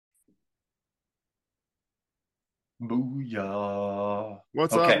Booyah.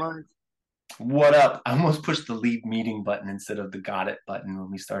 What's up, Okay, Mike? what up? I almost pushed the leave meeting button instead of the got it button when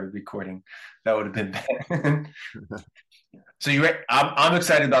we started recording. That would have been bad. So you're right. I'm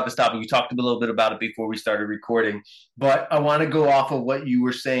excited about this topic. You talked a little bit about it before we started recording, but I want to go off of what you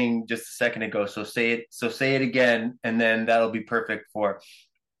were saying just a second ago. So say it. So say it again, and then that'll be perfect for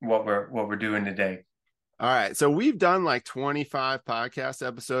what we're doing today. All right. So we've done like 25 podcast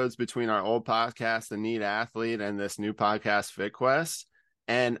episodes between our old podcast, The Neat Athlete, and this new podcast, FitQuest.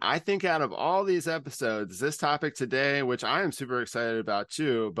 And I think out of all these episodes, this topic today, which I am super excited about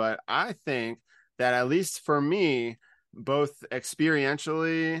too, but I think that at least for me, both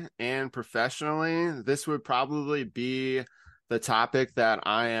experientially and professionally, this would probably be the topic that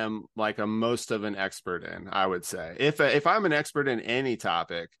I am like a most of an expert in, I would say. If I'm an expert in any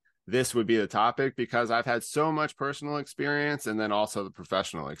topic, this would be the topic because I've had so much personal experience and then also the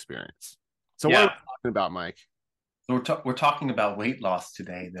professional experience. So what are we Yeah. talking about, Mike? So we're talking about weight loss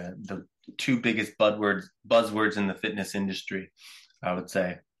today. The two biggest buzzwords in the fitness industry, I would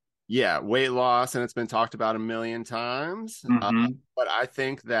say. Yeah, weight loss, and it's been talked about a million times. Hmm. But I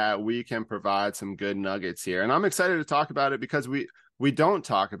think that we can provide some good nuggets here, and I'm excited to talk about it because we don't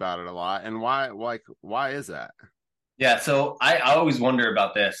talk about it a lot. And why is that? Yeah, so I always wonder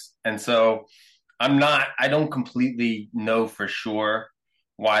about this. And so I don't completely know for sure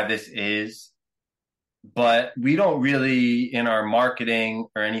why this is, but we don't really, in our marketing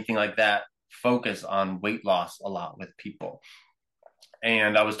or anything like that, focus on weight loss a lot with people.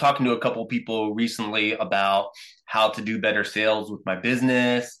 And I was talking to a couple people recently about how to do better sales with my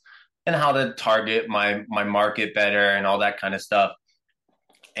business and how to target my market better and all that kind of stuff.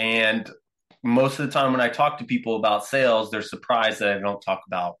 And most of the time when I talk to people about sales, they're surprised that I don't talk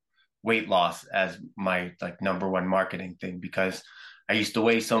about weight loss as my like number one marketing thing because I used to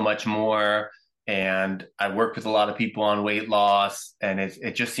weigh so much more and I work with a lot of people on weight loss and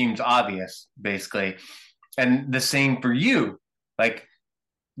it just seems obvious basically. And the same for you. Like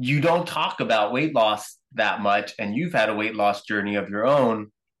you don't talk about weight loss that much and you've had a weight loss journey of your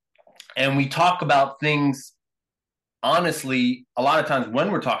own and we talk about things honestly, a lot of times when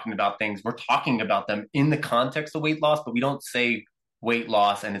we're talking about things, we're talking about them in the context of weight loss, but we don't say weight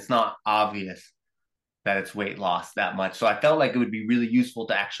loss, and it's not obvious that it's weight loss that much. So I felt like it would be really useful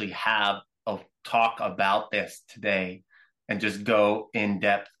to actually have a talk about this today and just go in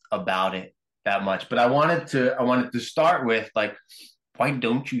depth about it that much. But I wanted to start with like, why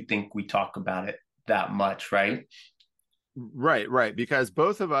don't you think we talk about it that much, right? Right, right. Because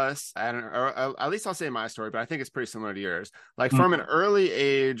both of us, I don't, or at least I'll say my story, but I think it's pretty similar to yours. Like from an Mm-hmm. early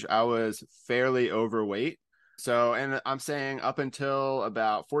age, I was fairly overweight. So, and I'm saying up until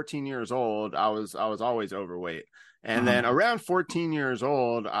about 14 years old, I was always overweight. And then Mm-hmm. around 14 years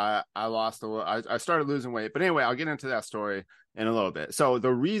old, I lost I started losing weight. But anyway, I'll get into that story in a little bit. So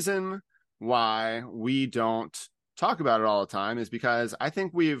the reason why we don't talk about it all the time is because I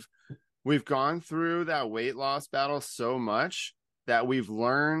think we've gone through that weight loss battle so much that we've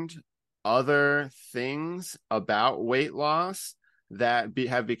learned other things about weight loss that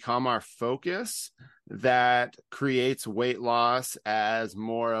have become our focus that creates weight loss as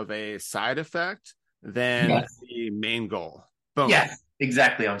more of a side effect than Yes. the main goal. Boom. Yes,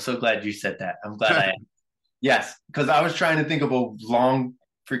 exactly. I'm so glad you said that. I'm glad I Yes, because I was trying to think of a long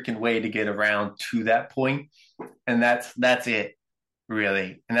freaking way to get around to that point, and that's it,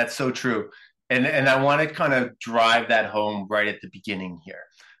 really, and that's so true. And I want to kind of drive that home right at the beginning here,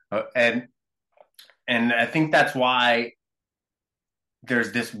 and I think that's why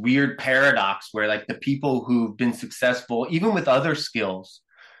there's this weird paradox where like the people who've been successful, even with other skills,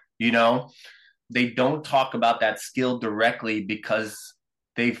 you know, they don't talk about that skill directly because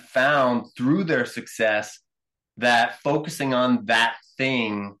they found through their success that focusing on that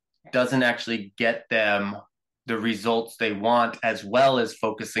thing doesn't actually get them the results they want as well as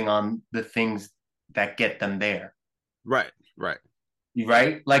focusing on the things that get them there, Right, right.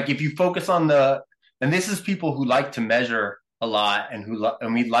 right? Like if you focus on and this is people who like to measure a lot and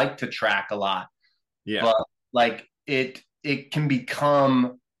and we like to track a lot, Yeah. but like it can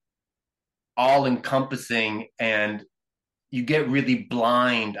become all encompassing and you get really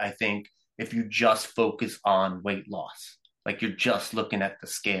blind, I think, if you just focus on weight loss. Like you're just looking at the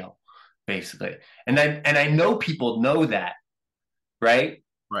scale, basically. And I know people know that, right?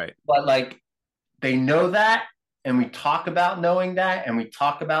 Right. But like they know that and we talk about knowing that and we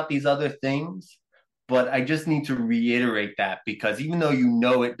talk about these other things. But I just need to reiterate that because even though you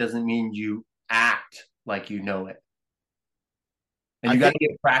know it doesn't mean you act like you know it. And I you got think to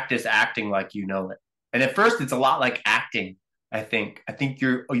get practice acting like you know it. And at first it's a lot like acting, I think. I think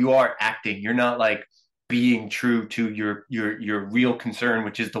you are acting. You're not like being true to your real concern,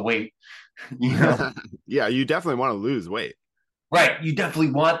 which is the weight. You know, Yeah, you definitely want to lose weight. right? You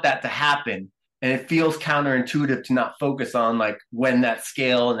definitely want that to happen, and it feels counterintuitive to not focus on like when that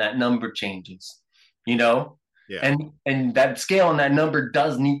scale and that number changes. You know, Yeah. and that scale and that number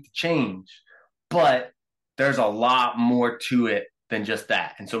does need to change, but there's a lot more to it than just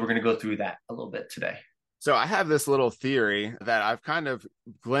that. And so we're going to go through that a little bit today. So I have this little theory that I've kind of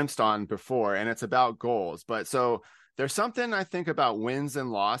glimpsed on before, and it's about goals. But so there's something I think about wins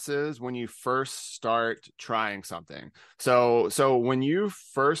and losses when you first start trying something. So when you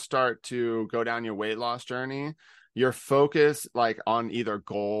first start to go down your weight loss journey, you're focused like on either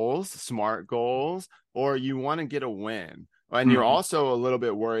goals, smart goals, or you want to get a win. And you're Mm-hmm. also a little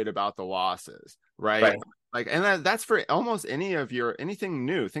bit worried about the losses, right? Right. Like, and that's for almost anything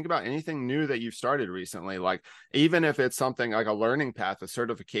new. Think about anything new that you've started recently. Like, even if it's something like a learning path, a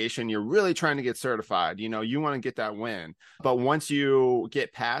certification, you're really trying to get certified. You want to get that win. But once you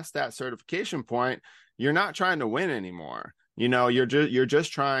get past that certification point, you're not trying to win anymore. You're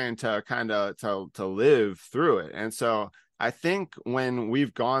just trying to kind of to live through it. And so I think when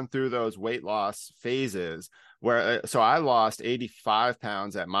we've gone through those weight loss phases where so I lost 85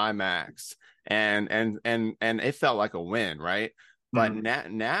 pounds at my max, and it felt like a win, right? But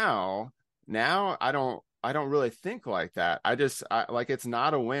Mm-hmm. now I don't really think like that. Like it's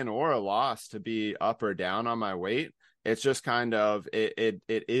not a win or a loss to be up or down on my weight. It's just kind of it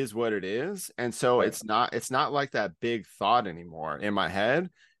is what it is. And so Right. it's not like that big thought anymore in my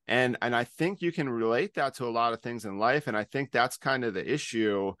head. And I think you can relate that to a lot of things in life. And I think that's kind of the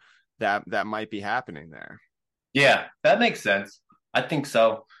issue that might be happening there. Yeah, that makes sense. I think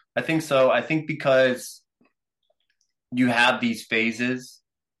so. I think so. I think because you have these phases,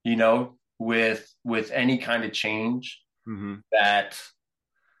 with any kind of change Mm-hmm. that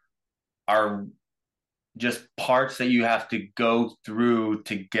are just parts that you have to go through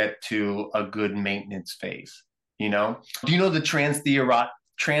to get to a good maintenance phase. Do you know the trans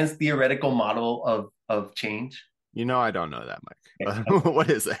theoretical model of change? I don't know that, Mike. But what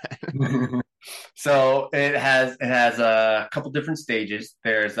is that? So it has a couple different stages.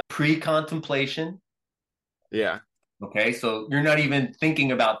 There's pre-contemplation. Yeah. Okay, so you're not even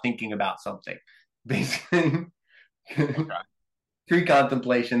thinking about something, basically. Okay.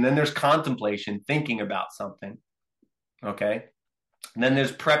 Pre-contemplation. Then there's contemplation, thinking about something. Okay, and then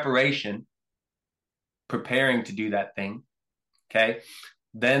there's preparation, preparing to do that thing. Okay,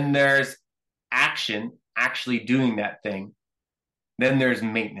 then there's action, actually doing that thing. Then there's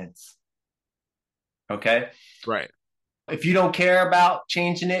maintenance. Okay, Right. if you don't care about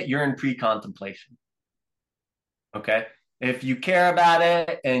changing it, you're in pre-contemplation. Okay. If you care about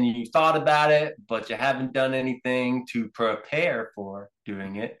it and you thought about it, but you haven't done anything to prepare for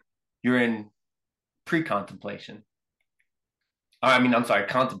doing it, you're in pre contemplation. I mean, I'm sorry,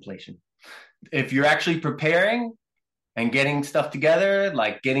 contemplation. If you're actually preparing and getting stuff together,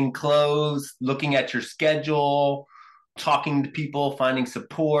 like getting clothes, looking at your schedule, talking to people, finding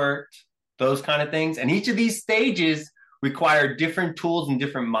support, those kind of things. And each of these stages require different tools and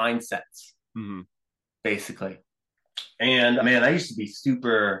different mindsets, Mm-hmm. basically. And man, I used to be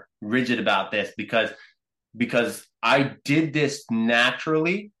super rigid about this because I did this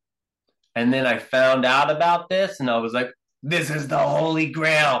naturally, and then I found out about this, and I was like, "This is the holy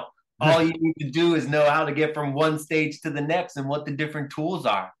grail. All you need to do is know how to get from one stage to the next and what the different tools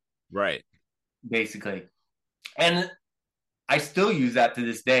are, Right. basically." And I still use that to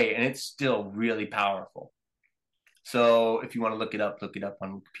this day, and it's still really powerful. So if you want to look it up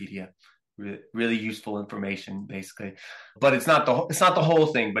on Wikipedia. Really useful information, basically. But it's not the whole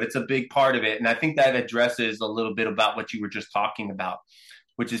thing, but it's a big part of it. And I think that addresses a little bit about what you were just talking about,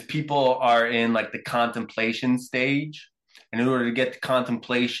 which is people are in like the contemplation stage. And in order to get to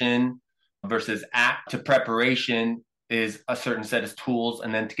contemplation versus act to preparation is a certain set of tools.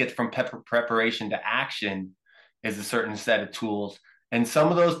 And then to get from preparation to action is a certain set of tools. And some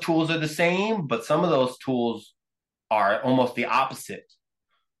of those tools are the same, but some of those tools are almost the opposite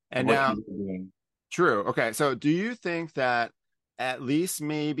of And what now, you were doing. true. Okay. So do you think that at least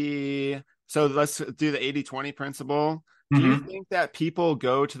maybe, so let's do the 80/20 principle. Do you Mm-hmm. think that people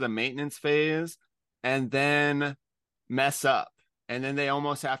go to the maintenance phase and then mess up and then they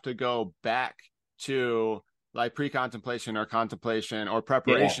almost have to go back to like pre-contemplation or contemplation or Yeah.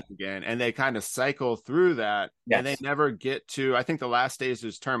 preparation again, and they kind of cycle through that and they Yes. never get to, I think the last stage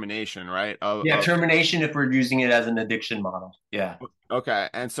is termination, right? Yeah. Termination if we're using it as an addiction model. Yeah. Okay,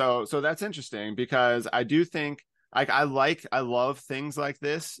 and so that's interesting because I do think I love things like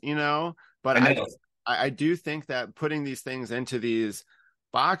this, but I know. I do think that putting these things into these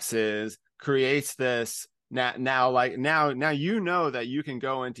boxes creates this now you know that you can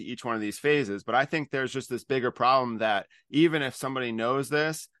go into each one of these phases, but I think there's just this bigger problem that even if somebody knows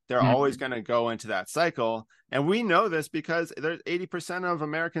this, they're always going to go into that cycle. And we know this because there's 80% of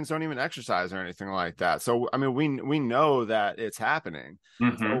Americans don't even exercise or anything like that. So I mean, we know that it's happening.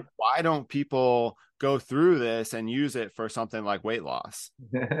 So why don't people go through this and use it for something like weight loss?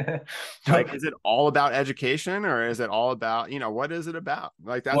 Like, is it all about education, or is it all about, what is it about?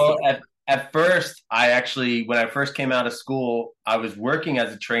 Like, that's Well, at first, when I first came out of school, I was working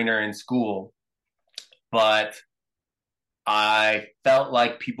as a trainer in school, but I felt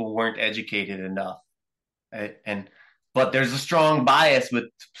like people weren't educated enough. But there's a strong bias with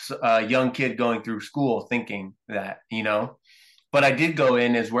a young kid going through school thinking that. But I did go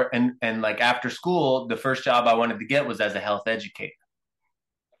in as where and like after school, the first job I wanted to get was as a health educator.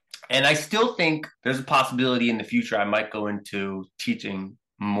 And I still think there's a possibility in the future I might go into teaching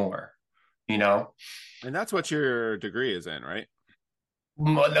more, you know? And that's what your degree is in, right?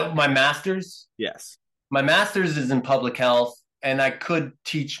 My master's? Yes. My master's is in public health, and I could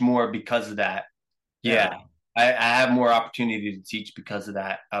teach more because of that. Yeah. I have more opportunity to teach because of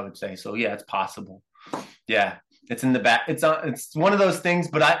that, I would say. So, yeah, it's possible. Yeah. It's in the back. It's one of those things,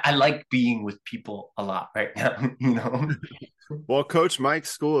 but I like being with people a lot right now. Well, Coach Mike's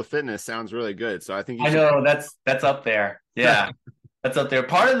School of Fitness sounds really good. So I think I know that's up there. Yeah. That's up there.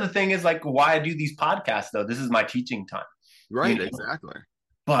 Part of the thing is like why I do these podcasts though. This is my teaching time. Right, exactly.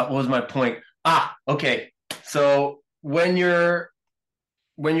 But what was my point? Okay. So when you're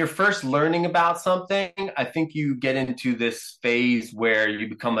first learning about something, I think you get into this phase where you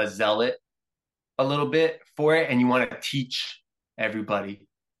become a zealot a little bit for it and you want to teach everybody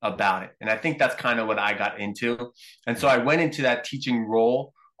about it. And I think that's kind of what I got into. And so I went into that teaching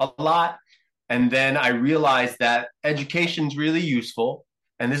role a lot. And then I realized that education's really useful.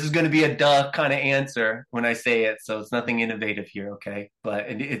 And this is going to be a duh kind of answer when I say it. So it's nothing innovative here, okay? But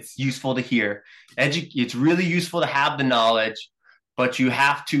it's useful to hear. It's really useful to have the knowledge, but you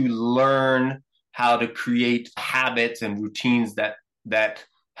have to learn how to create habits and routines that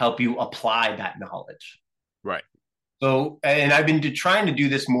help you apply that knowledge. Right. So, and I've been trying to do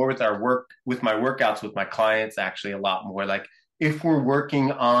this more with with my workouts, with my clients, actually a lot more. Like if we're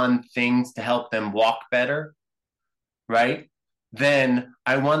working on things to help them walk better, right? Then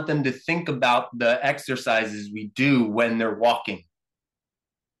I want them to think about the exercises we do when they're walking.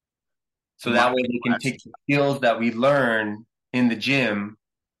 So that way they can take the skills that we learn in the gym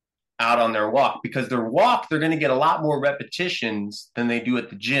out on their walk, because their walk, they're going to get a lot more repetitions than they do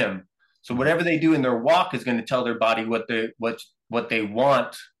at the gym. So whatever they do in their walk is going to tell their body what they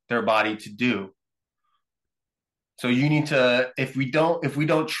want their body to do. So you need to, if we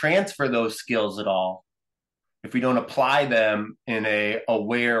don't transfer those skills at all, if we don't apply them in a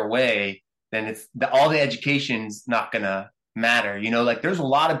aware way, then all the education's not going to matter. Like there's a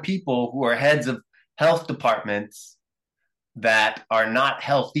lot of people who are heads of health departments that are not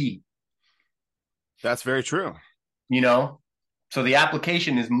healthy. That's very true. So the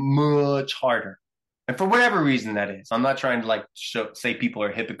application is much harder. And for whatever reason that is. I'm not trying to say people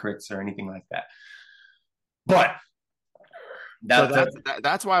are hypocrites or anything like that. But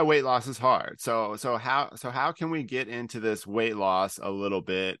that's why weight loss is hard. So how can we get into this weight loss a little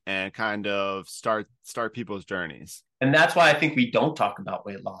bit and kind of start people's journeys? And that's why I think we don't talk about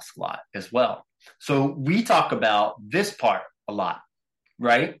weight loss a lot as well. So we talk about this part a lot,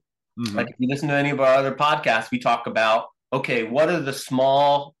 right? Mm-hmm. Like if you listen to any of our other podcasts, we talk about, okay, what are the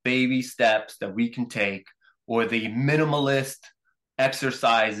small baby steps that we can take, or the minimalist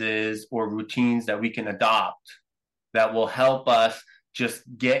exercises or routines that we can adopt that will help us just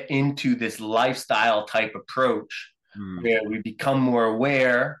get into this lifestyle type approach where we become more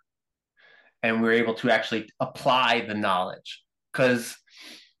aware and we're able to actually apply the knowledge. Because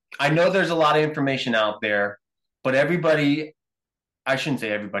I know there's a lot of information out there, but I shouldn't say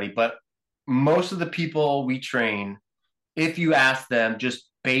everybody, but most of the people we train, if you ask them just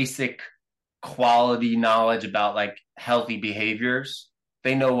basic quality knowledge about like healthy behaviors,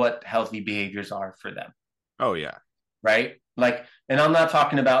 they know what healthy behaviors are for them. Oh, yeah. Right? Like, and I'm not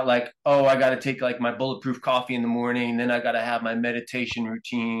talking about like, oh, I got to take like my bulletproof coffee in the morning, then I got to have my meditation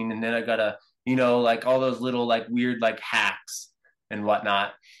routine, and then I got to, like all those little like weird like hacks and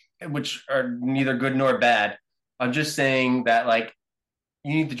whatnot, which are neither good nor bad. I'm just saying that like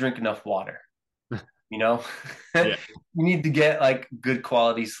you need to drink enough water, Yeah. You need to get like good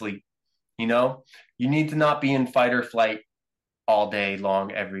quality sleep, you need to not be in fight or flight all day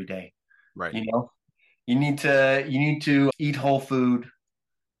long, every day. Right. You need to eat whole food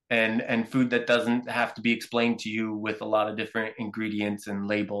and food that doesn't have to be explained to you with a lot of different ingredients and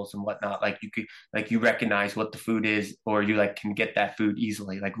labels and whatnot. Like you recognize what the food is, or you like can get that food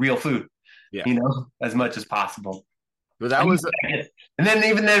easily, like real food, Yeah. as much as possible. But that And, was and then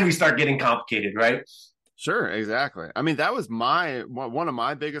even then we start getting complicated, right? Sure, exactly. I mean, that was my one of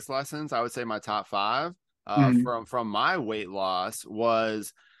my biggest lessons. I would say my top five Mm-hmm. from my weight loss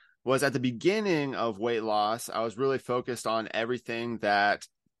was at the beginning of weight loss. I was really focused on everything that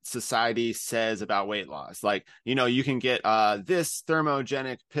society says about weight loss. Like, you can get this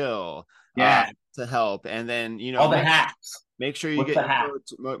thermogenic pill Yeah, to help, and then all the hacks. make sure you What's get the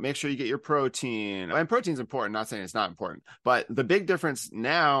your hack? make sure you get your protein. And protein's important, not saying it's not important. But the big difference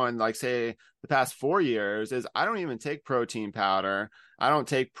now and like say the past 4 years is I don't even take protein powder. I don't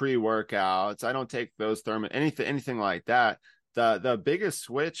take pre-workouts. I don't take those anything like that. The biggest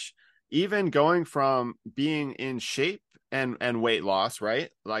switch, even going from being in shape and weight loss, right?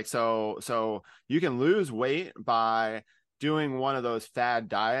 Like so you can lose weight by doing one of those fad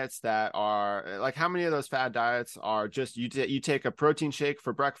diets that are like, how many of those fad diets are just you take a protein shake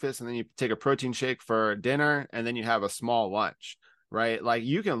for breakfast and then you take a protein shake for dinner and then you have a small lunch, right? Like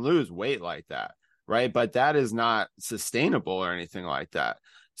you can lose weight like that, right? But that is not sustainable or anything like that.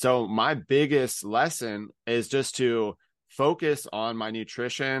 So my biggest lesson is just to focus on my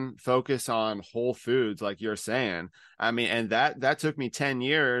nutrition, focus on whole foods like you're saying. I mean, and that took me 10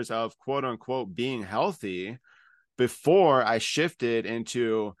 years of quote unquote being healthy before I shifted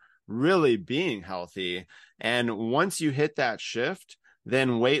into really being healthy. And once you hit that shift,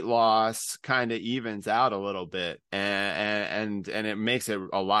 then weight loss kind of evens out a little bit, and it makes it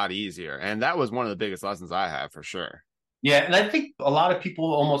a lot easier. And that was one of the biggest lessons I have for sure. Yeah, and I think a lot of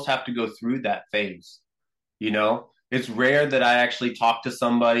people almost have to go through that phase. It's rare that I actually talk to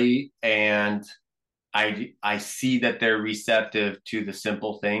somebody and I see that they're receptive to the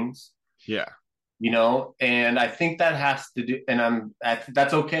simple things. Yeah. And I think that has to do, and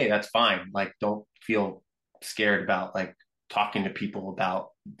that's okay, that's fine. Like, don't feel scared about like talking to people about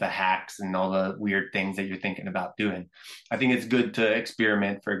the hacks and all the weird things that you're thinking about doing. I think it's good to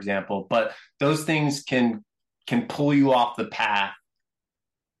experiment, for example, but those things can pull you off the path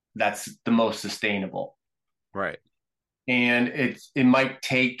that's the most sustainable. Right. And it might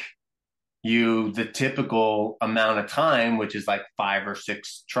take you the typical amount of time, which is like 5 or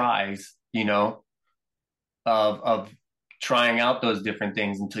 6 tries, of trying out those different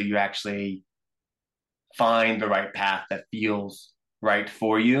things until you actually find the right path that feels right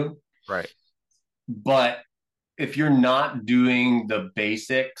for you. Right. But if you're not doing the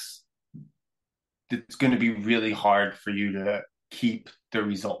basics, it's going to be really hard for you to keep the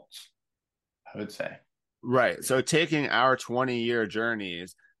results, I would say. Right. So taking our 20-year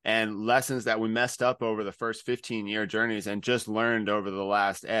journeys and lessons that we messed up over the first 15-year journeys and just learned over the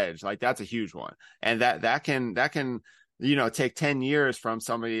last edge, like that's a huge one. And that can take 10 years from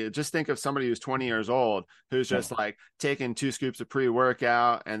somebody. Just think of somebody who's 20 years old who's just like taking 2 scoops of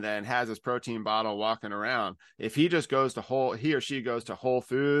pre-workout and then has his protein bottle walking around. If he just he or she goes to Whole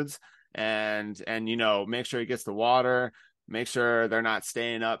Foods and make sure he gets the water, make sure they're not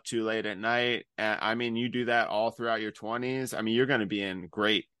staying up too late at night. And I mean, you do that all throughout your 20s. I mean, you're going to be in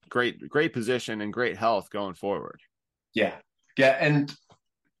great position and great health going forward. Yeah. Yeah. And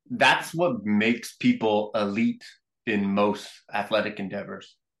that's what makes people elite in most athletic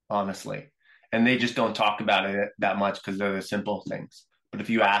endeavors, honestly. And they just don't talk about it that much because they're the simple things. But if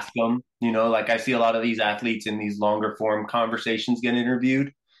you ask them, like I see a lot of these athletes in these longer form conversations get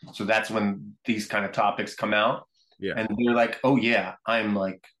interviewed. So that's when these kind of topics come out. Yeah. And they're like, oh, yeah, I'm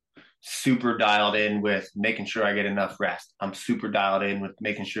like super dialed in with making sure I get enough rest. I'm super dialed in with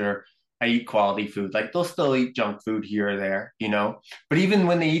making sure I eat quality food. Like they'll still eat junk food here or there, But even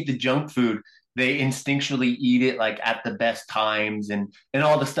when they eat the junk food, they instinctually eat it like at the best times and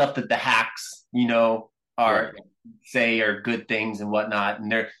all the stuff that the hacks, are Right. say are good things and whatnot.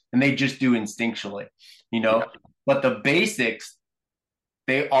 And they just do instinctually, Yeah. But the basics,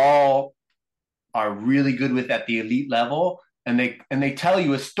 they all are really good with at the elite level, and they tell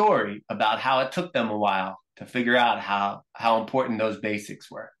you a story about how it took them a while to figure out how important those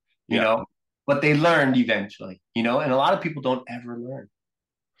basics were, Yeah. but they learned eventually, and a lot of people don't ever learn.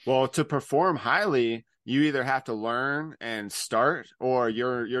 Well, to perform highly, you either have to learn and start or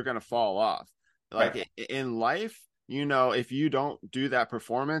you're going to fall off. Like Right. in life, if you don't do that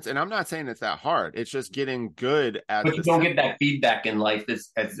performance, and I'm not saying it's that hard, it's just getting good at But the you don't get simple. that feedback in life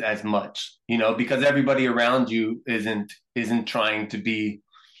as much, because everybody around you isn't trying to be,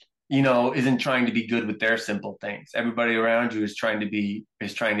 isn't trying to be good with their simple things. Everybody around you is trying to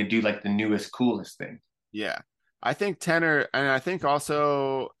do like the newest, coolest thing. Yeah. I think Tenor, and I think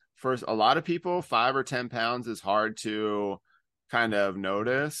also for a lot of people, 5 or 10 pounds is hard to kind of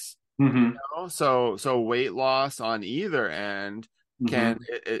notice. Mm-hmm. So weight loss on either end can,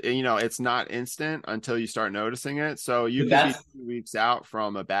 Mm-hmm. it's not instant until you start noticing it. So you But could be that's 2 weeks out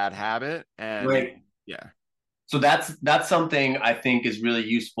from a bad habit, and right. yeah. So that's something I think is really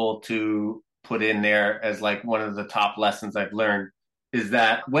useful to put in there as like one of the top lessons I've learned is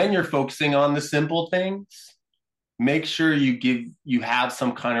that when you're focusing on the simple things, make sure you have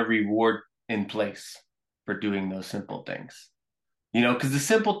some kind of reward in place for doing those simple things. Because the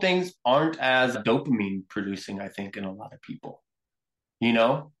simple things aren't as dopamine producing, I think, in a lot of people, you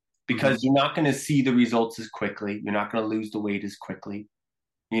know, Hmm. because you're not going to see the results as quickly. You're not going to lose the weight as quickly.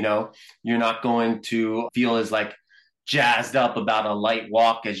 You know, you're not going to feel as like jazzed up about a light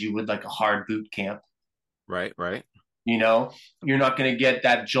walk as you would like a hard boot camp. Right, right. You know, you're not going to get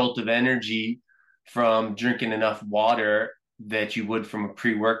that jolt of energy from drinking enough water that you would from a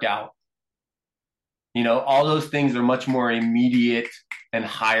pre workout. All those things are much more immediate and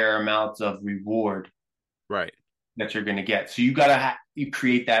higher amounts of reward Right. that you're going to get. So you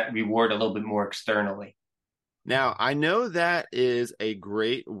create that reward a little bit more externally. Now, I know that is a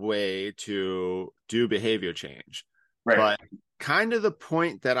great way to do behavior change, Right. but kind of the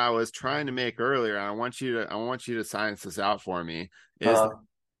point that I was trying to make earlier, and I want you to science this out for me, is Uh,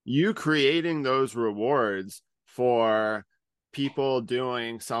 you creating those rewards for people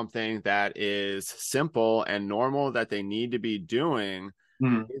doing something that is simple and normal that they need to be doing.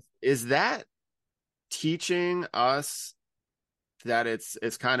 mm, Is that teaching us that it's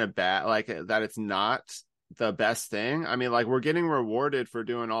kind of bad, like that it's not the best thing? I mean, like, we're getting rewarded for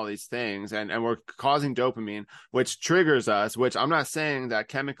doing all these things, and we're causing dopamine, which triggers us, which I'm not saying that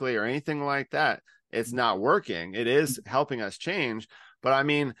chemically or anything like that it's not working. It is helping us change. But I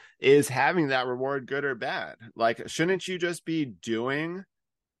mean, is having that reward good or bad? Like, shouldn't you just be doing,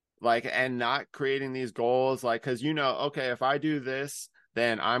 like, and not creating these goals, like, because okay, if I do this,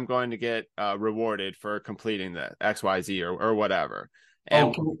 then I'm going to get rewarded for completing the XYZ or whatever. oh,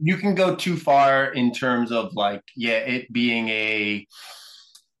 And you can go too far in terms of like, yeah, it being a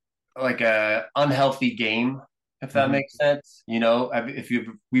unhealthy game, if that Mhm. makes sense. If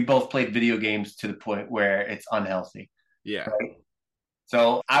we both played video games to the point where it's unhealthy, Yeah. right?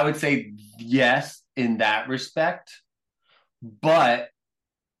 So I would say yes in that respect, but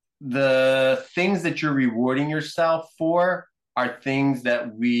the things that you're rewarding yourself for are things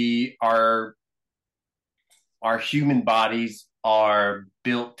that our human bodies are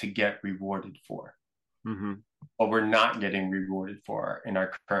built to get rewarded for, Hmm. but we're not getting rewarded for in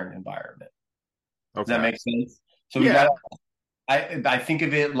our current environment. Does that Okay. make sense? So we Yeah. got I think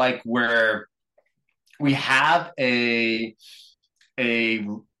of it like where we have a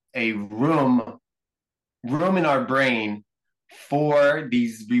a room in our brain for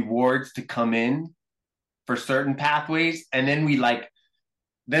these rewards to come in for certain pathways, and then we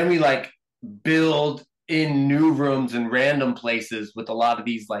build in new rooms in random places with a lot of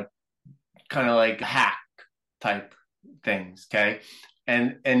these like kind of like hack type things. Okay.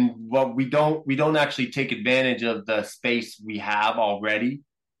 And what we don't actually take advantage of the space we have already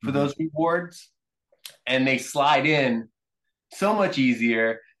for Hmm. those rewards, and they slide in so much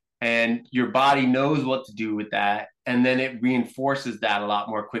easier, and your body knows what to do with that, and then it reinforces that a lot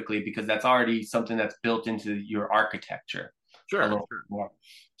more quickly because that's already something that's built into your architecture a Sure. little more.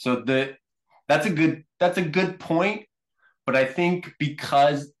 So that's a good point, but I think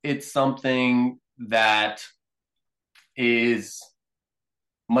because it's something that is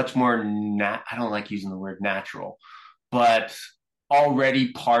much more I don't like using the word natural, but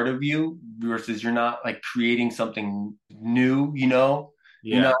already part of you versus you're not like creating something new, you're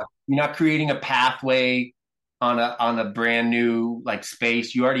Yeah. not you're not creating a pathway on a brand new like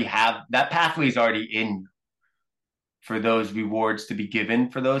space. You already have that pathway is already in you for those rewards to be given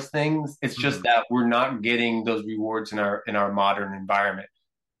for those things. It's just Hmm. that we're not getting those rewards in our modern environment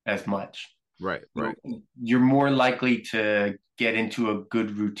as much. Right. So Right. you're more likely to get into a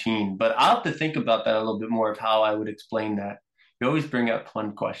good routine. But I'll have to think about that a little bit more of how I would explain that. You always bring up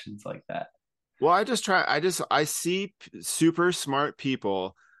fun questions like that. Well, I see super smart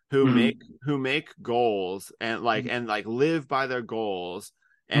people who make Mm-hmm. who make goals and live by their goals,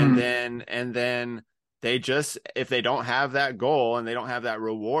 and Mm-hmm. then they just, if they don't have that goal and they don't have that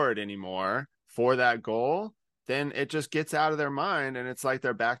reward anymore for that goal, then it just gets out of their mind, and it's like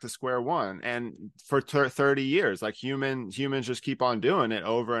they're back to square one. And for 30 years, like, humans just keep on doing it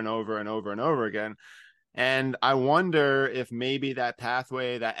over and over and over and over again. And I wonder if maybe that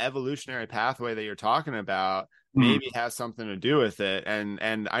pathway, that evolutionary pathway that you're talking about, maybe has something to do with it.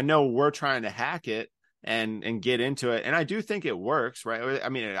 And I know we're trying to hack it and get into it. And I do think it works, right? I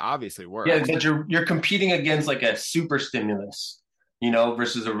mean, it obviously Yeah, works. but you're competing against like a super stimulus,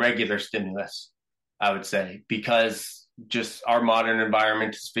 versus a regular stimulus, I would say, because just our modern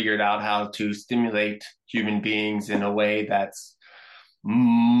environment has figured out how to stimulate human beings in a way that's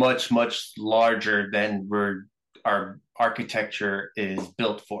much, much larger than our architecture is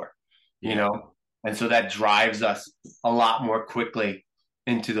built for, you Yeah. know? And so that drives us a lot more quickly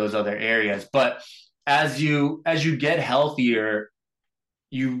into those other areas. But as you get healthier,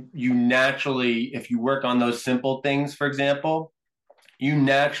 you naturally, if you work on those simple things, for example, you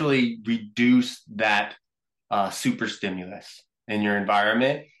naturally reduce that super stimulus in your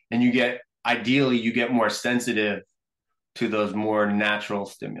environment, and you get more sensitive to those more natural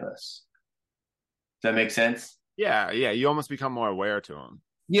stimulus. Does that make sense? Yeah. Yeah. You almost become more aware to them.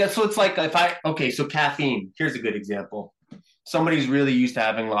 Yeah, so it's like okay, so caffeine, here's a good example. Somebody's really used to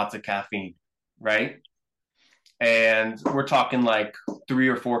having lots of caffeine, right? And we're talking like 3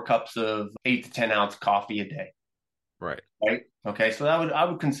 or 4 cups of 8 to 10 ounce coffee a day, Right. right? Okay, so I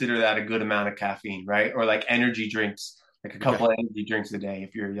would consider that a good amount of caffeine, right? Or like energy drinks, like a Yeah. couple of energy drinks a day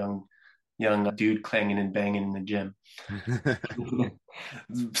if you're a young dude clanging and banging in the gym.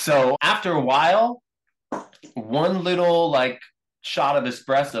 So after a while, one little like shot of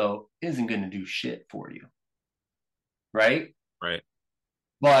espresso isn't going to do shit for you, right? Right.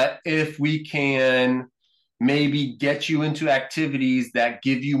 But if we can maybe get you into activities that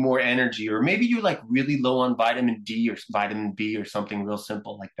give you more energy, or maybe you're like really low on vitamin D or vitamin B or something real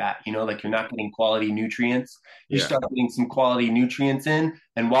simple like that, like you're not getting quality nutrients, you Yeah. start getting some quality nutrients in.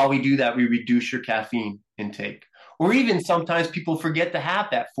 And while we do that, we reduce your caffeine intake. Or even sometimes people forget to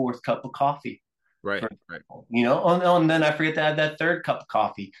have that fourth cup of coffee. Right. For Right. example, oh, and then I forget to add that third cup of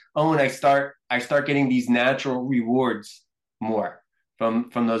coffee. Oh, and I start getting these natural rewards more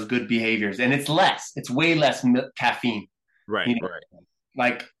from those good behaviors, and it's way less caffeine. Right. You know, Right.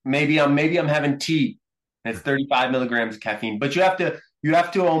 like maybe I'm having tea, and it's 35 milligrams of caffeine, but you have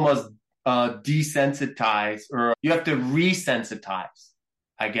to almost desensitize, or you have to resensitize,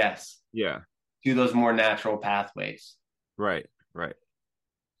 I guess, Yeah. to those more natural pathways. Right. Right.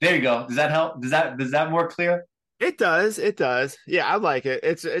 There you go. Does that help? Does that more clear? It does. It does. Yeah, I like it.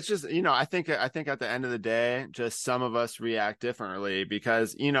 It's just, I think at the end of the day, just some of us react differently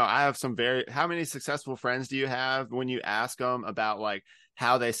because, I have how many successful friends do you have when you ask them about like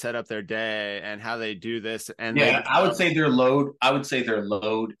how they set up their day and how they do this and they Yeah, just I would say their load. I would say their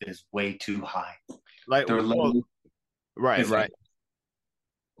load is way too high. like, Their well, load right, is like, right.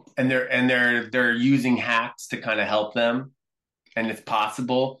 and they're using hacks to kind of help them, and it's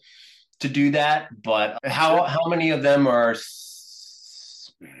possible to do that. But how many of them are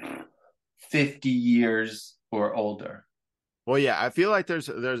 50 years or older? Well, yeah, I feel like well,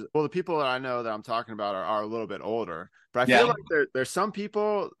 the people that I know that I'm talking about are a little bit older, but I feel Yeah, like there's some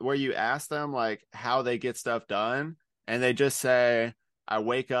people where you ask them like how they get stuff done, and they just say, "I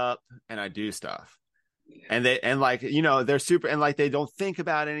wake up and I do stuff." And like they're super and like they don't think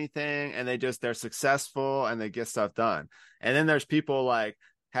about anything and they're successful and they get stuff done. And then there's people like,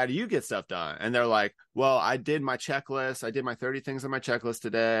 how do you get stuff done? And they're like, well, I did my checklist, I did my 30 things on my checklist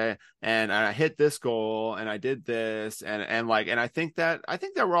today, and I hit this goal and I did this, and I think that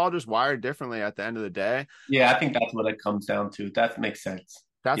we're all just wired differently at the end of the day. yeah. I think that's what it comes down to. That makes sense.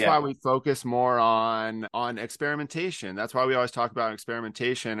 That's Yeah. why we focus more on experimentation. That's why we always talk about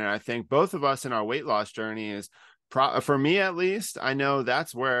experimentation. And I think both of us in our weight loss journey for me at least, I know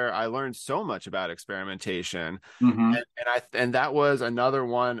that's where I learned so much about experimentation. Hmm. And that was another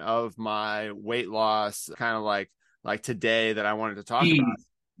one of my weight loss kind of like today that I wanted to talk about. Keys.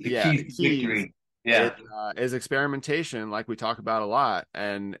 The Yeah, keys the to keys victory. Yeah. is experimentation, like we talk about a lot.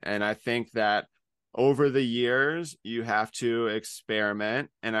 And I think that over the years you have to experiment,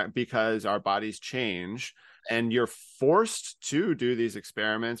 and because our bodies change, and you're forced to do these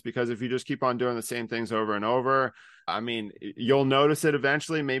experiments because if you just keep on doing the same things over and over, I mean, you'll notice it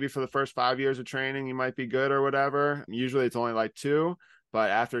eventually. Maybe for the first 5 years of training, you might be good or whatever. Usually it's only like two. But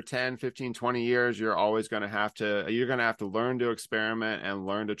after 10, 15, 20 years, you're going to have to learn to experiment and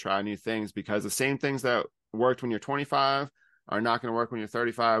learn to try new things, because the same things that worked when you're 25 are not going to work when you're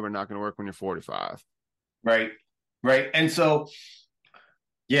 35 or not going to work when you're 45. Right. Right. And so,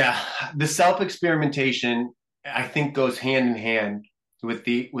 yeah, the self experimentation, I think, goes hand in hand with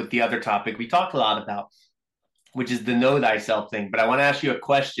the other topic we talked a lot about, which is the know thyself thing. But I want to ask you a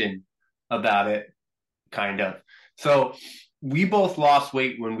question about it, kind of. So we both lost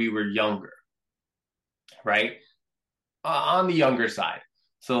weight when we were younger, right? On the younger side.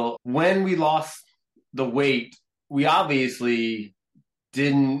 So when we lost the weight, we obviously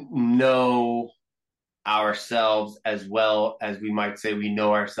didn't know ourselves as well as we might say we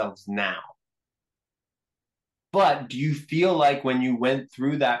know ourselves now. But do you feel like when you went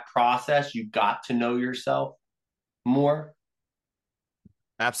through that process, you got to know yourself more?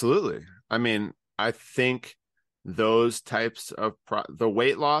 Absolutely. I mean, I think those types of the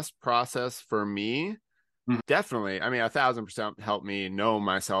weight loss process for me Mhm. definitely, I mean, 1,000% helped me know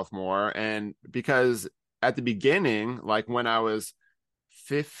myself more. And because at the beginning, like when I was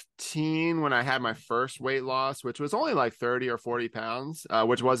 15, when I had my first weight loss, which was only like 30 or 40 pounds,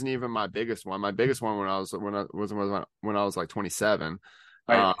 which wasn't even my biggest one. My biggest one when I was like 27.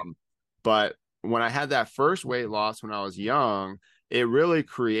 Right. But when I had that first weight loss when I was young, it really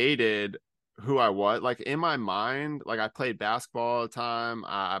created who I was. Like in my mind, like I played basketball all the time,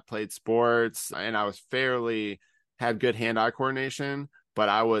 I played sports, and I was fairly had good hand-eye coordination, but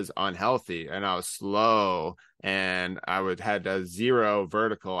I was unhealthy and I was slow and I would had a zero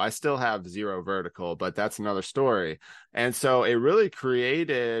vertical. I still have zero vertical, but that's another story. And so it really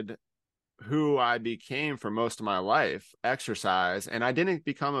created who I became for most of my life, exercise. And I didn't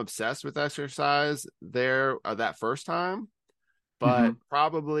become obsessed with exercise there that first time, but Mm-hmm.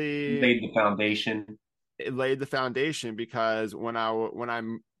 probably Laid the foundation. it laid the foundation because when I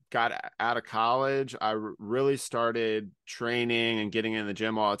got out of college, I really started training and getting in the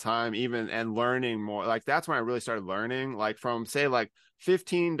gym all the time, even and learning more. Like that's when I really started learning. Like from say like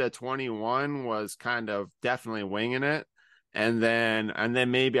 15 to 21 was kind of definitely winging it. And then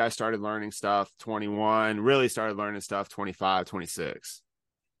maybe I started learning stuff 21, really started learning stuff 25, 26.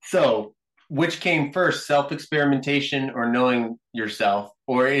 So, which came first, self experimentation or knowing yourself?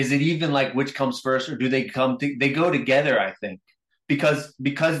 Or is it even like which comes first, or do they go together, I think. Because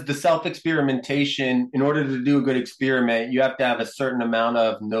the self experimentation, in order to do a good experiment, you have to have a certain amount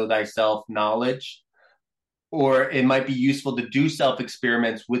of know thyself knowledge, or it might be useful to do self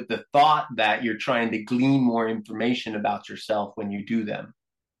experiments with the thought that you're trying to glean more information about yourself when you do them.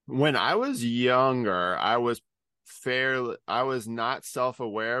 When I was younger, I was not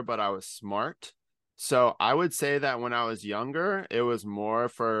self-aware, but I was smart. So I would say that when I was younger, it was more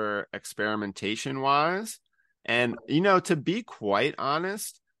for experimentation wise. And to be quite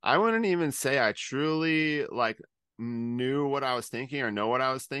honest, I wouldn't even say I truly like knew what I was thinking or know what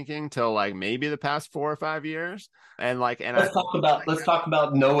I was thinking till like maybe the past 4 or 5 years. And I Let's talk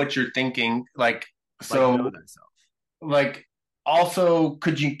about know what you're thinking. Like, like know so thyself. like also,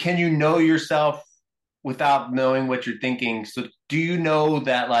 can you know yourself without knowing what you're thinking? So do you know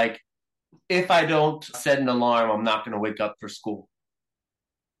that, like, if I don't set an alarm, I'm not going to wake up for school?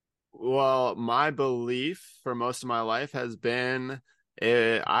 Well, my belief for most of my life has been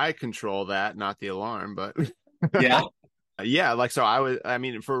I control that, not the alarm, but Yeah. yeah, like I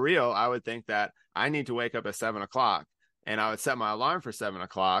mean, for real, I would think that I need to wake up at 7 o'clock and I would set my alarm for 7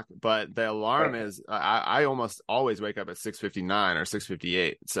 o'clock, but the alarm Right. is, I almost always wake up at 6:59 or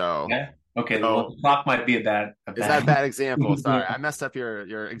 6:58. So, Yeah. Okay, well, so the clock might be a is that a bad. bad example? Sorry, I messed up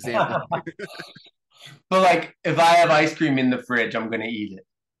your example. But like, if I have ice cream in the fridge, I'm going to eat it.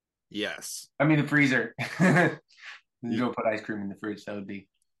 Yes. I mean, the freezer. You don't put ice cream in the fridge. That would be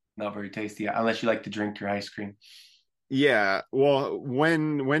not very tasty, unless you like to drink your ice cream. Yeah. Well,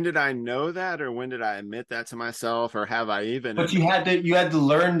 when did I know that, or when did I admit that to myself, or have I even But admitted? you had to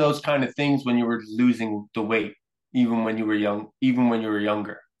learn those kind of things when you were losing the weight, even when you were young, even when you were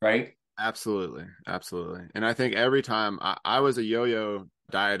younger, right? Absolutely, absolutely. And I think every time I was a yo-yo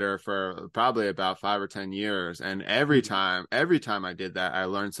dieter for probably about 5 or 10 years, and every time I did that, I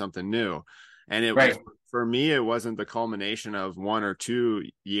learned something new. And it was Right, for me, it wasn't the culmination of 1 or 2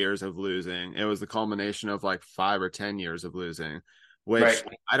 years of losing. It was the culmination of like 5 or 10 years of losing, right. which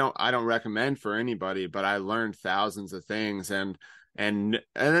I don't recommend for anybody, but I learned thousands of things and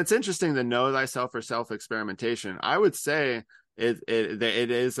it's interesting to know thyself or self-experimentation. I would say it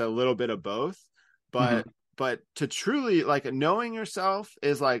is a little bit of both, Mhm. but to truly like knowing yourself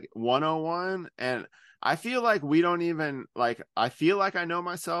is like 101. And I feel like we don't even like, I feel like I know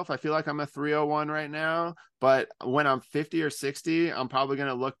myself. I feel like I'm a 301 right now, but when I'm 50 or 60, I'm probably going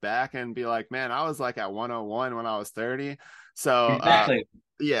to look back and be like, man, I was like at 101 when I was 30. So Exactly.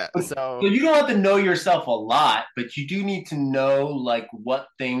 yeah, So you don't have to know yourself a lot, but you do need to know like what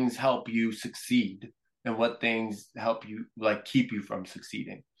things help you succeed and what things help you like keep you from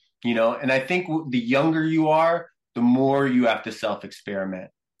succeeding. And I think the younger you are, the more you have to self experiment.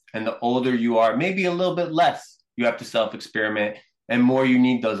 And the older you are, maybe a little bit less you have to self experiment and more you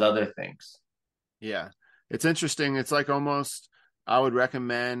need those other things. yeah, it's interesting. It's like almost, I would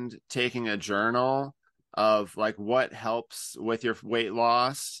recommend taking a journal of like what helps with your weight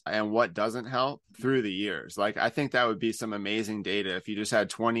loss and what doesn't help through the years. Like, I think that would be some amazing data if you just had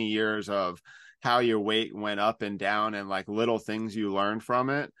 20 years of how your weight went up and down and like little things you learned from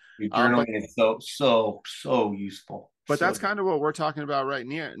it. Your But journaling is so useful. but So that's kind of what we're talking about right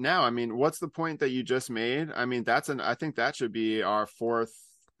now. I mean, what's the point that you just made? I mean, I think that should be our fourth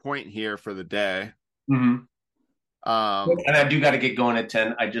point here for the day. Mhm. Um, And I do got to get going at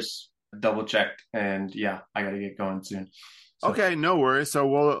 10. I just double checked, and yeah, I got to get going soon. So okay, no worries. So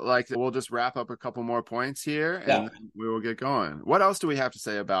we'll just wrap up a couple more points here and yeah. then we will get going. What else do we have to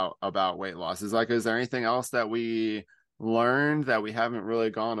say about weight loss? Is there anything else that we learned that we haven't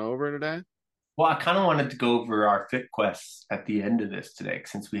really gone over today? Well, I kind of wanted to go over our fit quests at the end of this today,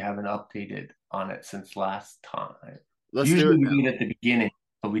 since we haven't updated on it since last time. Let's do Usually it we now. do it at the beginning,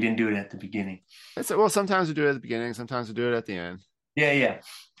 but we didn't do it at the beginning. Well, sometimes we do it at the beginning, sometimes we do it at the end. Yeah, yeah.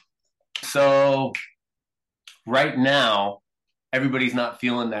 So right now, everybody's not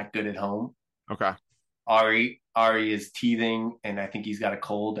feeling that good at home. Okay. Ari is teething, and I think he's got a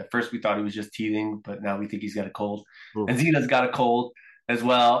cold. At first, we thought he was just teething, but now we think he's got a cold. Ooh, And Zena's got a cold as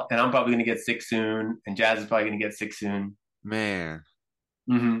well, and I'm probably going to get sick soon, and Jazz is probably going to get sick soon. man,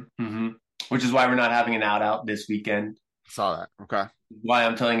 Which is why we're not having an out this weekend. saw that. Okay. Why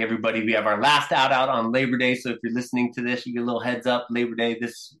I'm telling everybody we have our last out on Labor Day. So if you're listening to this, you get a little heads up. Labor Day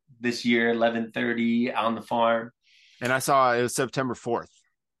this year, 11:30 on the farm. And I saw it was September 4th.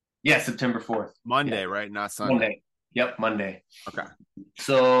 Yeah, September 4th. Monday, Yeah. right? Not Sunday. Monday. Yep, Monday. Okay.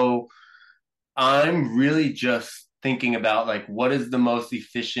 So I'm really just thinking about like what is the most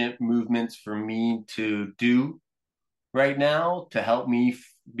efficient movements for me to do right now to help me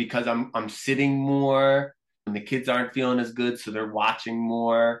because I'm sitting more and the kids aren't feeling as good, so they're watching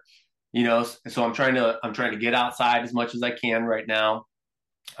more. So I'm trying to get outside as much as I can right now.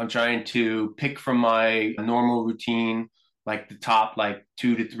 I'm trying to pick from my normal routine, like the top like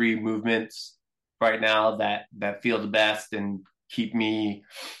 2 to 3 movements right now that feel the best and keep me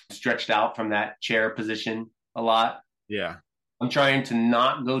stretched out from that chair position a lot. Yeah. I'm trying to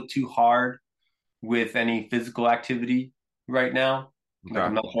not go too hard with any physical activity right now. Like Okay.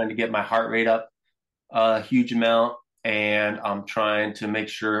 I'm not trying to get my heart rate up a huge amount, and I'm trying to make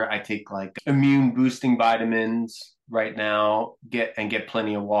sure I take like immune boosting vitamins right now, get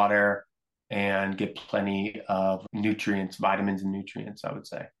plenty of water and get plenty of nutrients, vitamins and nutrients, I would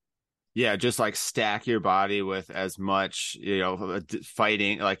say. Yeah, just like stack your body with as much,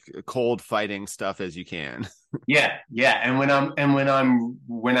 fighting, like cold fighting stuff as you can. Yeah, yeah. And when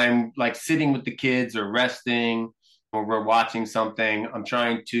I'm like sitting with the kids or resting or we're watching something, I'm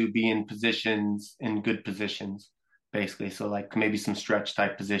trying to be in good positions, basically. So like maybe some stretch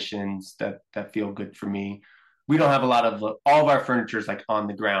type positions that feel good for me. We don't have a lot of all of our furniture is like on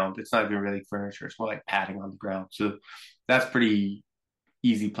the ground. It's not even really furniture. It's more like padding on the ground. So that's pretty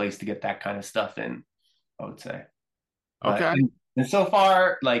easy place to get that kind of stuff in, I would say. But Okay. and so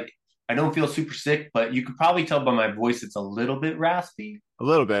far, like I don't feel super sick, but you could probably tell by my voice it's a little bit raspy. A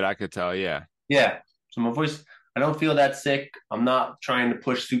little bit, I could tell. Yeah. Yeah. So my voice, I don't feel that sick. I'm not trying to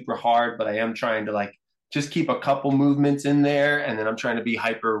push super hard, but I am trying to like just keep a couple movements in there, and then I'm trying to be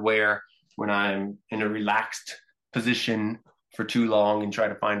hyper aware when I'm in a relaxed position for too long and try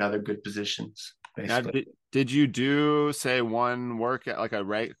to find other good positions, Now, basically. did you do say one workout, like a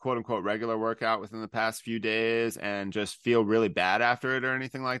quote unquote regular workout within the past few days and just feel really bad after it or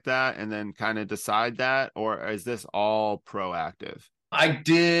anything like that? And then kind of decide that? Or is this all proactive? I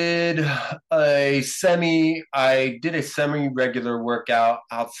did a semi regular workout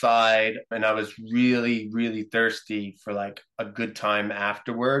outside, and I was really, really thirsty for like a good time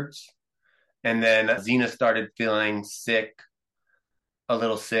afterwards. And then Zena started feeling sick, a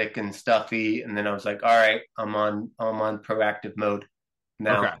little sick and stuffy. And then I was like, all right, I'm on proactive mode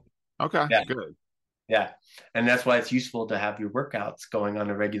Okay. now. Okay. Yeah. Good. Yeah. And that's why it's useful to have your workouts going on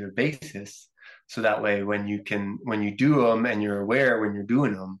a regular basis. So that way when you do them and you're aware when you're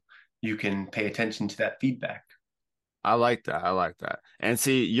doing them, you can pay attention to that feedback. I like that. I like that. And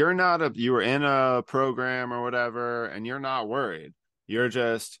see, you were in a program or whatever, and you're not worried. You're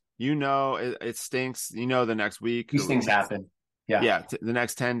just, it stinks. The next week, These things happen. Yeah. yeah, the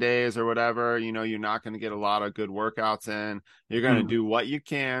next 10 days or whatever, you're not going to get a lot of good workouts in. You're going to Mm. do what you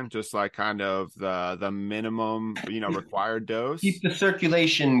can, just like kind of the minimum, required Keep dose. the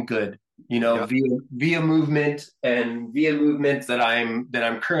circulation good, Yep. via movement and via movements that I'm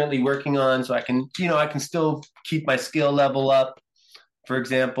currently working on, so I can still keep my skill level up, for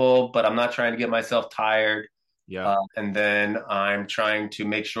example, but I'm not trying to get myself tired. Yep. And then I'm trying to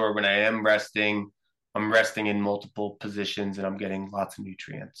make sure when I am resting, I'm resting in multiple positions and I'm getting lots of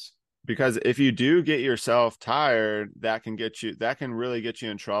nutrients. Because if you do get yourself tired, that can really get you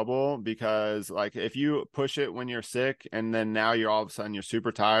in trouble because like if you push it when you're sick and then now you're all of a sudden you're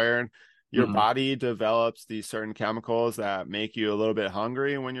super tired, your body develops these certain chemicals that make you a little bit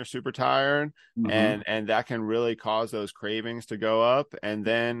hungry when you're super tired, and that can really cause those cravings to go up. And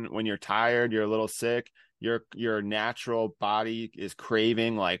then when you're tired, you're a little sick, your natural body is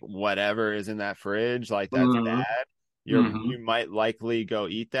craving like whatever is in that fridge, like that's bad. You might likely go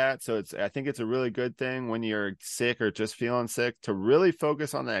eat that. So I think it's a really good thing when you're sick or just feeling sick to really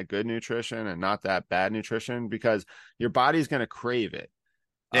focus on that good nutrition and not that bad nutrition, because your body's going to crave it.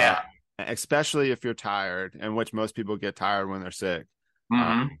 Yeah. Especially if you're tired, and which most people get tired when they're sick.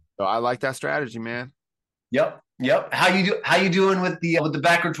 Mm-hmm. So I like that strategy, man. Yep. How you doing with the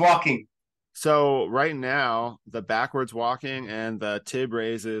backwards walking? So right now, the backwards walking and the tib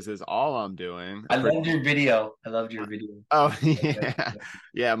raises is all I'm doing. I loved your video. Oh, yeah.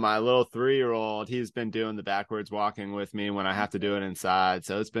 Yeah, my little 3-year-old, he's been doing the backwards walking with me when I have to do it inside.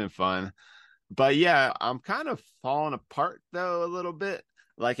 So it's been fun. But yeah, I'm kind of falling apart though a little bit,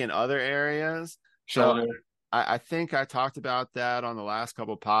 like in other areas. Shoulder. So I think I talked about that on the last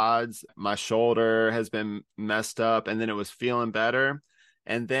couple pods. My shoulder has been messed up, and then it was feeling better.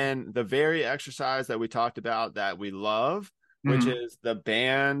 And then the very exercise that we talked about that we love, which is the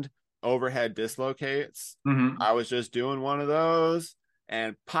band overhead dislocates. I was just doing one of those,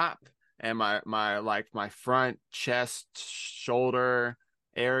 and pop, and my front chest shoulder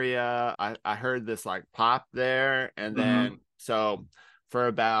area, I heard this like pop there. And then so for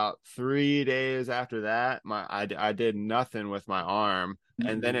about 3 days after that, I did nothing with my arm,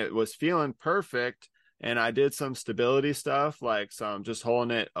 and then it was feeling perfect. And I did some stability stuff, like some just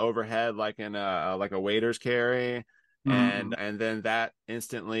holding it overhead, like in a waiter's carry, and then that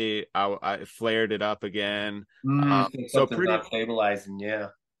instantly I flared it up again. So pretty not stabilizing,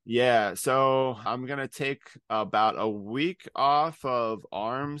 yeah. So I'm gonna take about a week off of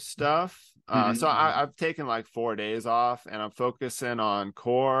arm stuff. So I've taken like 4 days off, and I'm focusing on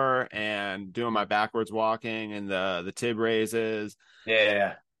core and doing my backwards walking and the tib raises.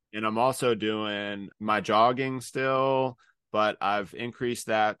 Yeah. And I'm also doing my jogging still, but I've increased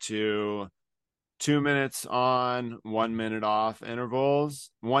that to 2 minutes on, 1 minute off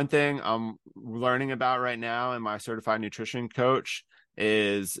intervals. One thing I'm learning about right now in my certified nutrition coach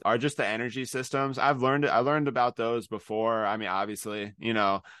are just the energy systems. I learned about those before. I mean, obviously,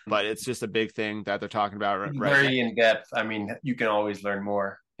 but it's just a big thing that they're talking about right very in depth. I mean, you can always learn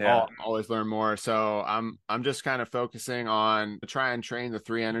more. Yeah. Always learn more. So I'm just kind of focusing on try and train the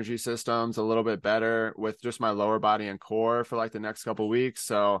 3 energy systems a little bit better with just my lower body and core for like the next couple of weeks.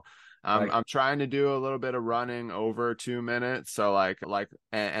 So I'm trying to do a little bit of running over 2 minutes. So and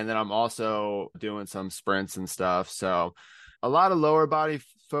then I'm also doing some sprints and stuff. So a lot of lower body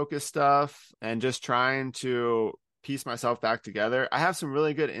focused stuff and just trying to piece myself back together. I have some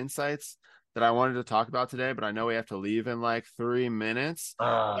really good insights that I wanted to talk about today, but I know we have to leave in like 3 minutes.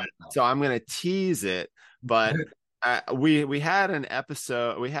 So I'm going to tease it, but we had an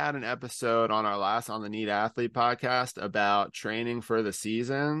episode on on the Neat Athlete podcast about training for the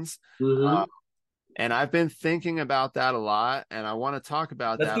seasons. And I've been thinking about that a lot, and I want to talk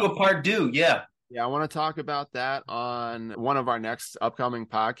about that. Let's do a part 2. Yeah. Yeah, I want to talk about that on one of our next upcoming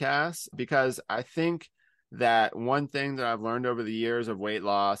podcasts, because I think that one thing that I've learned over the years of weight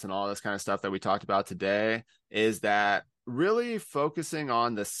loss and all this kind of stuff that we talked about today is that really focusing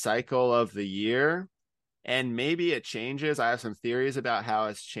on the cycle of the year, and maybe it changes. I have some theories about how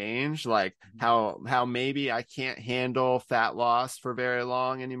it's changed, like how maybe I can't handle fat loss for very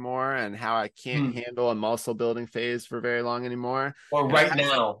long anymore, and how I can't handle a muscle building phase for very long anymore. Or right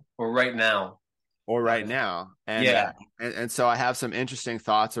now. And so I have some interesting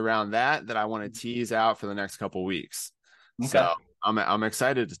thoughts around that I want to tease out for the next couple weeks. Okay. So I'm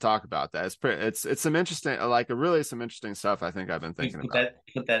excited to talk about that. It's some interesting, really some interesting stuff I think I've been thinking about.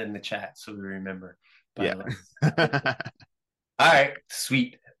 Put that in the chat so we remember. Yeah. All right,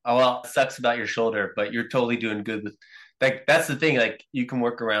 sweet. Oh, well, it sucks about your shoulder, but you're totally doing good with that's the thing. Like, you can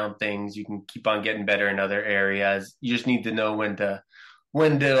work around things, you can keep on getting better in other areas. You just need to know when to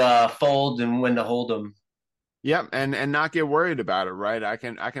fold and when to hold them. Yep, and not get worried about it, right? I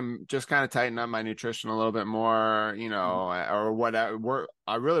can just kind of tighten up my nutrition a little bit more, or whatever.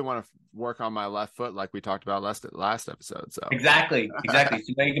 I really want to work on my left foot, like we talked about last episode. So exactly. So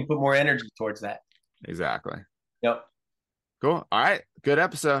now you can put more energy towards that. Exactly. Yep. Cool. All right. Good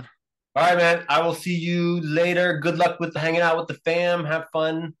episode. All right, man. I will see you later. Good luck with hanging out with the fam. Have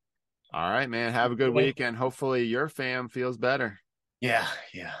fun. All right, man. Have a good weekend. Hopefully your fam feels better. Yeah.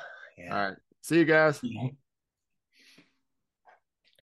 All right. See you guys.